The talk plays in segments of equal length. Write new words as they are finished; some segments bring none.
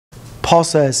Paul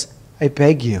says, I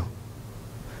beg you,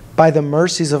 by the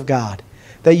mercies of God,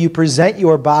 that you present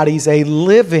your bodies a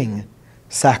living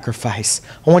sacrifice.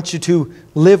 I want you to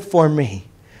live for me.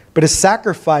 But a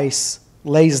sacrifice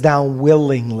lays down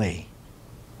willingly.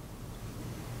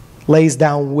 Lays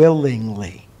down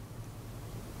willingly.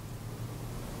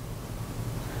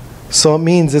 So it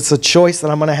means it's a choice that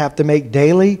I'm going to have to make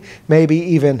daily, maybe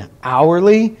even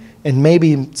hourly, and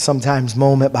maybe sometimes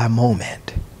moment by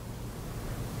moment.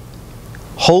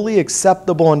 Wholly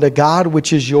acceptable unto God,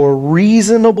 which is your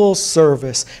reasonable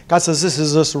service. God says this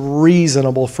is just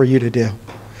reasonable for you to do.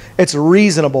 It's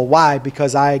reasonable. Why?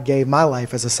 Because I gave my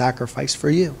life as a sacrifice for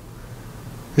you.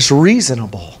 It's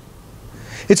reasonable.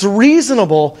 It's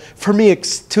reasonable for me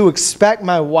to expect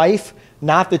my wife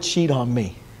not to cheat on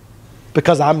me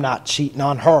because I'm not cheating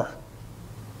on her.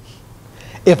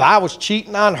 If I was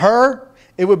cheating on her,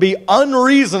 it would be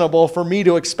unreasonable for me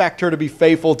to expect her to be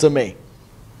faithful to me.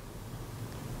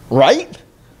 Right?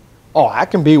 Oh, I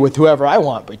can be with whoever I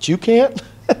want, but you can't?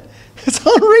 It's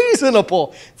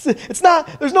unreasonable. It's not,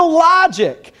 there's no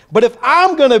logic. But if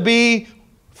I'm going to be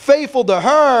faithful to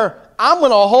her, I'm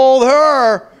going to hold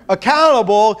her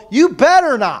accountable. You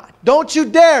better not. Don't you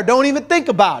dare. Don't even think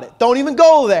about it. Don't even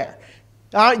go there.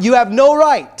 You have no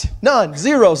right. None.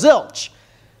 Zero. Zilch.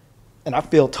 And I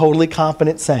feel totally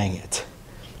confident saying it.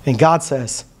 And God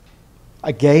says,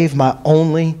 I gave my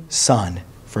only son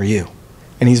for you.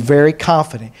 And he's very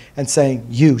confident in saying,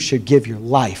 you should give your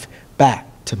life back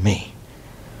to me.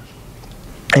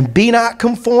 And be not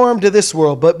conformed to this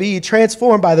world, but be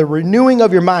transformed by the renewing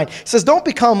of your mind. It says, don't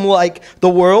become like the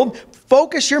world.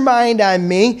 Focus your mind on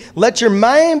me. Let your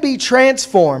mind be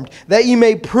transformed, that you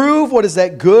may prove what is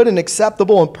that good and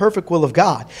acceptable and perfect will of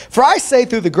God. For I say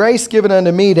through the grace given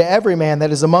unto me to every man that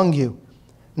is among you,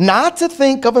 not to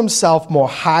think of himself more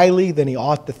highly than he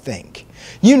ought to think.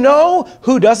 You know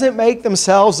who doesn't make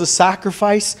themselves a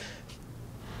sacrifice?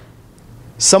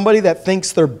 Somebody that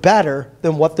thinks they're better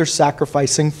than what they're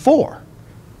sacrificing for.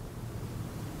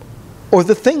 Or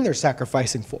the thing they're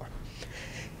sacrificing for.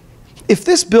 If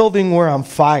this building were on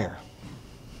fire,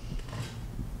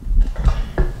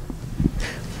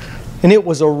 and it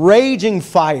was a raging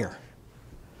fire,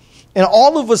 and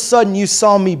all of a sudden you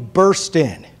saw me burst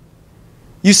in.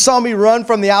 You saw me run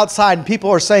from the outside and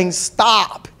people are saying,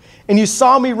 stop. And you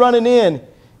saw me running in.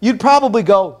 You'd probably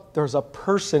go, there's a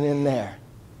person in there.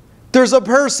 There's a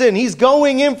person. He's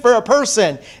going in for a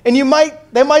person. And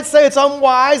they might say it's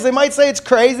unwise. They might say it's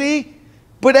crazy.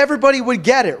 But everybody would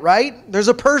get it, right? There's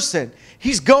a person.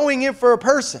 He's going in for a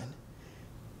person.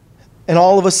 And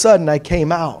all of a sudden I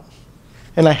came out.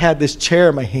 And I had this chair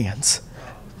in my hands.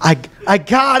 I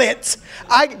got it.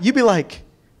 You'd be like,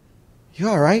 you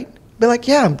all right? I'd be like,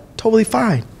 yeah, I'm totally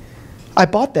fine. I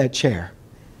bought that chair.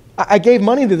 I gave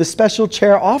money to the special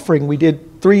chair offering we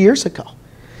did 3 years ago.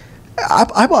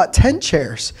 I bought 10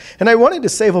 chairs, and I wanted to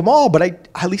save them all, but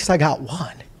at least I got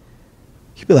one.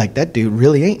 You'd be like, that dude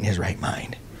really ain't in his right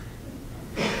mind.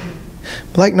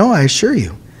 But like, no, I assure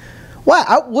you.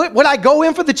 What? Would I go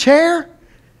in for the chair?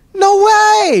 No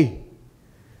way.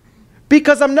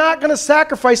 Because I'm not going to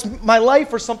sacrifice my life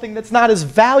for something that's not as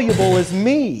valuable as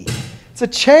me. It's a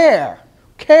chair.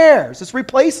 Who cares? It's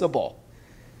replaceable.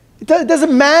 It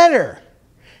doesn't matter.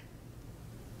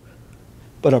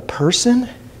 But a person,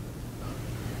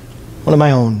 one of my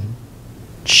own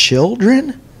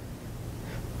children,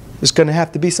 there's going to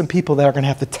have to be some people that are going to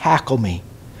have to tackle me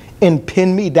and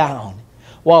pin me down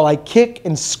while I kick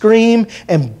and scream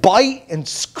and bite and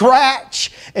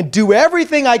scratch and do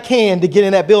everything I can to get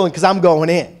in that building because I'm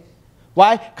going in.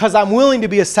 Why? Because I'm willing to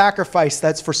be a sacrifice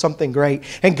that's for something great.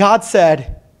 And God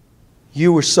said,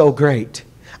 you were so great.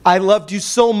 I loved you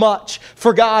so much.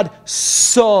 For God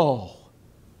so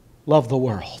loved the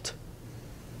world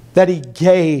that he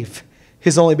gave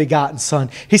his only begotten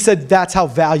son. He said, that's how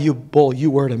valuable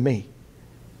you were to me.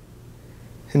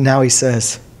 And now he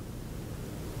says,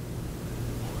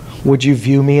 would you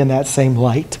view me in that same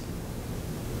light?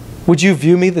 Would you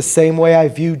view me the same way I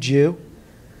viewed you?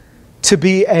 To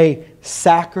be a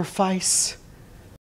sacrifice